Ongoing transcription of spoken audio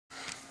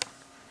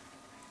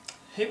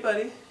Hey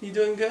buddy, you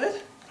doing good?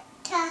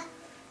 Yeah.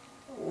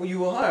 Well,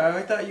 you are.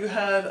 I thought you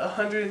had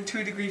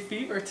 102-degree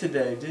fever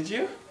today, did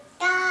you?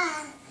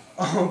 Yeah.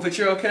 Oh, but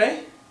you're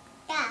okay?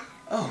 Yeah.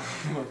 Oh,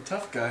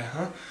 tough guy,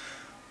 huh?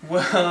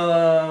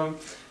 Well,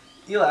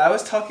 Eli, I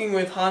was talking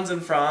with Hans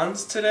and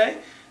Franz today,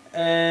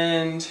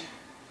 and...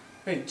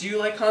 Wait, do you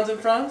like Hans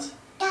and Franz?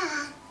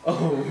 Yeah.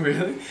 Oh,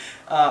 really?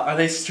 Are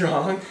they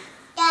strong?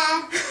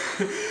 Yeah.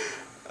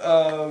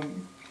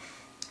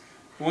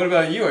 What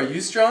about you? Are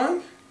you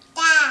strong?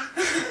 Yeah.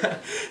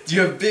 Do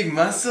you have big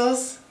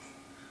muscles?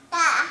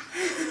 Yeah.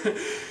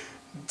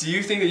 Do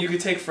you think that you could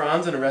take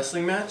Franz in a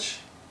wrestling match?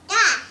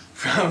 Yeah.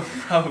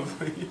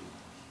 Probably.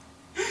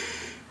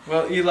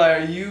 Well, Eli,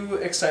 are you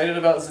excited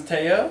about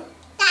Zeteo?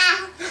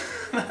 Yeah.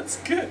 That's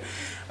good.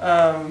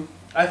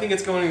 I think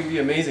it's going to be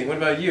amazing. What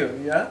about you?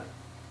 Yeah?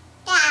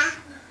 Yeah.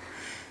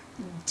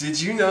 Did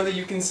you know that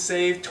you can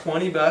save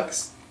 20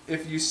 bucks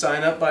if you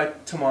sign up by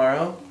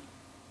tomorrow,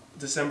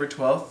 December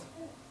 12th?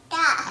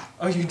 Yeah.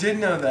 Oh, you did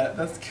know that.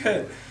 That's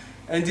good.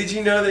 And did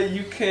you know that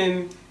you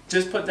can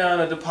just put down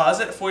a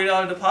deposit, a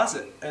 $40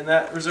 deposit, and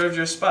that reserves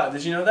your spot?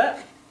 Did you know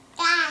that?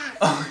 Yeah.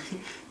 Oh,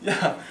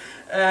 yeah.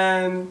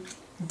 And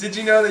did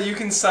you know that you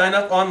can sign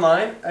up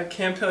online at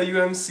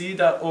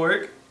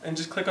camphillumc.org and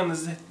just click on the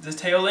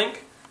Zeteo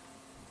link?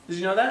 Did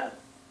you know that?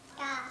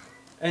 Yeah.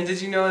 And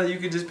did you know that you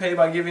could just pay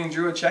by giving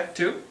Drew a check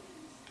too?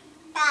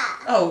 Yeah.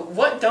 Oh,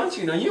 what don't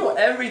you know? You know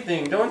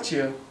everything, don't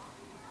you?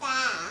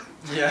 Yeah.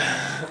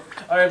 Yeah.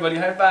 Alright, buddy,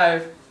 high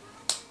five.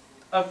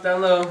 Up,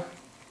 down, low.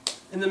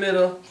 In the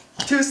middle.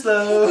 Too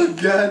slow.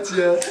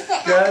 Gotcha.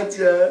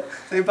 Gotcha.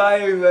 Say bye,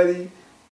 everybody.